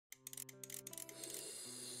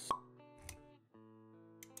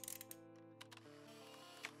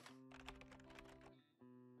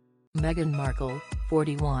Meghan Markle,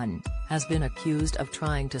 41, has been accused of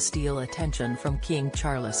trying to steal attention from King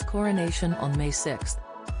Charles' coronation on May 6.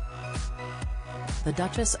 The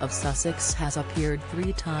Duchess of Sussex has appeared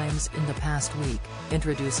 3 times in the past week,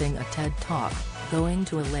 introducing a TED Talk, going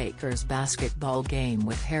to a Lakers basketball game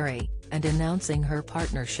with Harry, and announcing her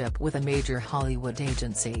partnership with a major Hollywood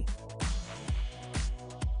agency.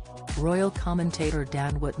 Royal commentator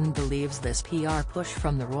Dan Wootton believes this PR push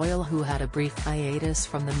from the royal, who had a brief hiatus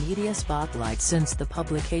from the media spotlight since the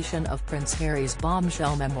publication of Prince Harry's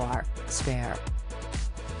bombshell memoir, Spare.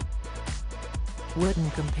 Wootton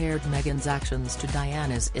compared Meghan's actions to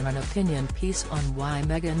Diana's in an opinion piece on why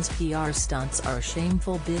Meghan's PR stunts are a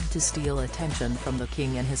shameful bid to steal attention from the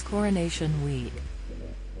king in his coronation week.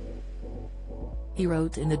 He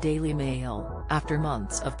wrote in the Daily Mail, after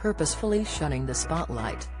months of purposefully shunning the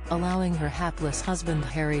spotlight, allowing her hapless husband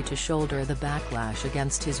Harry to shoulder the backlash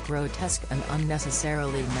against his grotesque and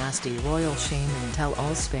unnecessarily nasty royal shame and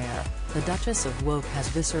tell-all Spare, the Duchess of Woke has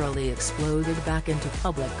viscerally exploded back into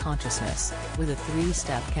public consciousness, with a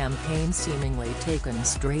 3-step campaign seemingly taken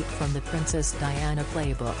straight from the Princess Diana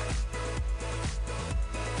playbook.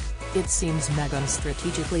 It seems Meghan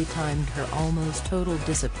strategically timed her almost total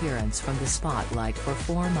disappearance from the spotlight for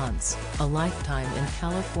 4 months, a lifetime in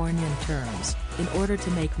Californian terms, in order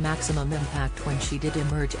to make maximum impact when she did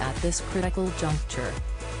emerge at this critical juncture.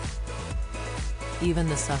 Even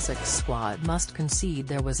the Sussex squad must concede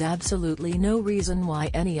there was absolutely no reason why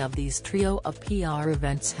any of these trio of PR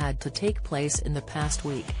events had to take place in the past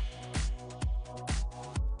week.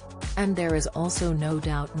 And there is also no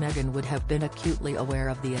doubt Meghan would have been acutely aware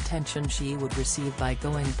of the attention she would receive by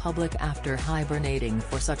going public after hibernating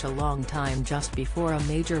for such a long time just before a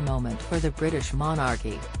major moment for the British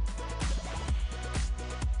monarchy.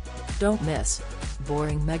 Don't miss: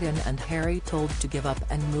 boring Meghan and Harry told to give up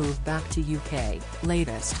and move back to UK.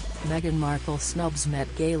 Latest: Meghan Markle snubs Met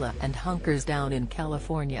Gala and hunkers down in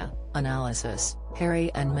California. Analysis: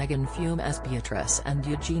 Harry and Meghan fume as Beatrice and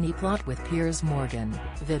Eugenie plot with Piers Morgan.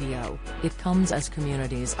 Video: it comes as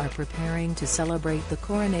communities are preparing to celebrate the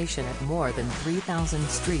coronation at more than 3,000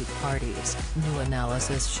 street parties, new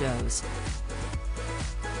analysis shows.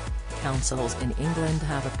 Councils in England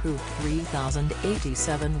have approved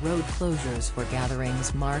 3,087 road closures for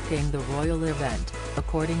gatherings marking the royal event,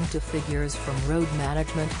 according to figures from road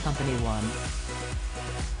management company One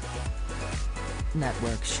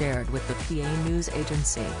Network shared with the PA news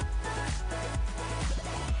agency.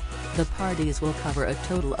 The parties will cover a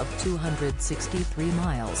total of 263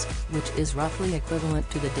 miles, which is roughly equivalent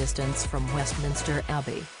to the distance from Westminster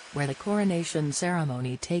Abbey, where the coronation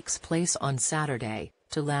ceremony takes place on Saturday,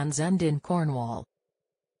 to Land's End in Cornwall.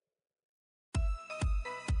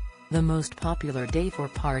 The most popular day for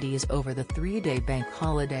parties over the 3-day bank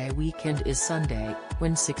holiday weekend is Sunday,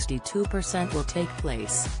 when 62% will take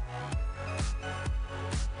place.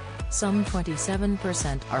 Some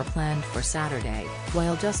 27% are planned for Saturday,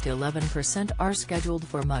 while just 11% are scheduled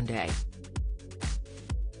for Monday.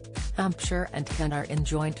 Hampshire and Kent are in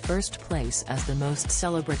joint first place as the most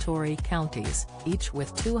celebratory counties, each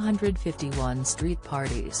with 251 street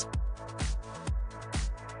parties.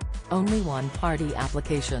 Only one party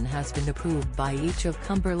application has been approved by each of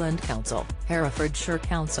Cumberland Council, Herefordshire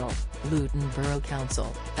Council, Luton Borough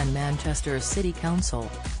Council, and Manchester City Council.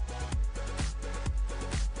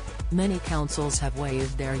 Many councils have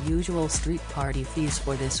waived their usual street party fees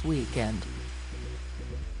for this weekend.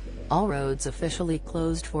 All roads officially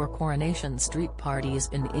closed for coronation street parties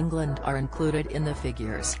in England are included in the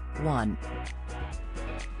figures, One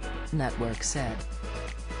Network said.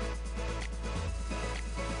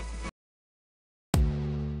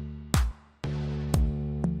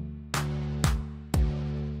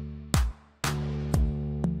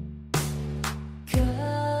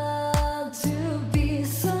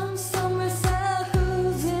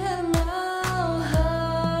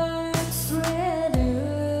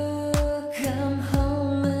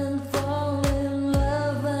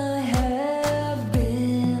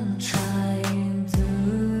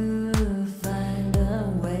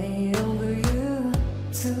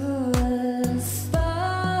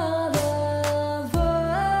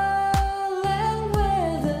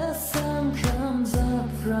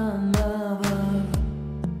 From above.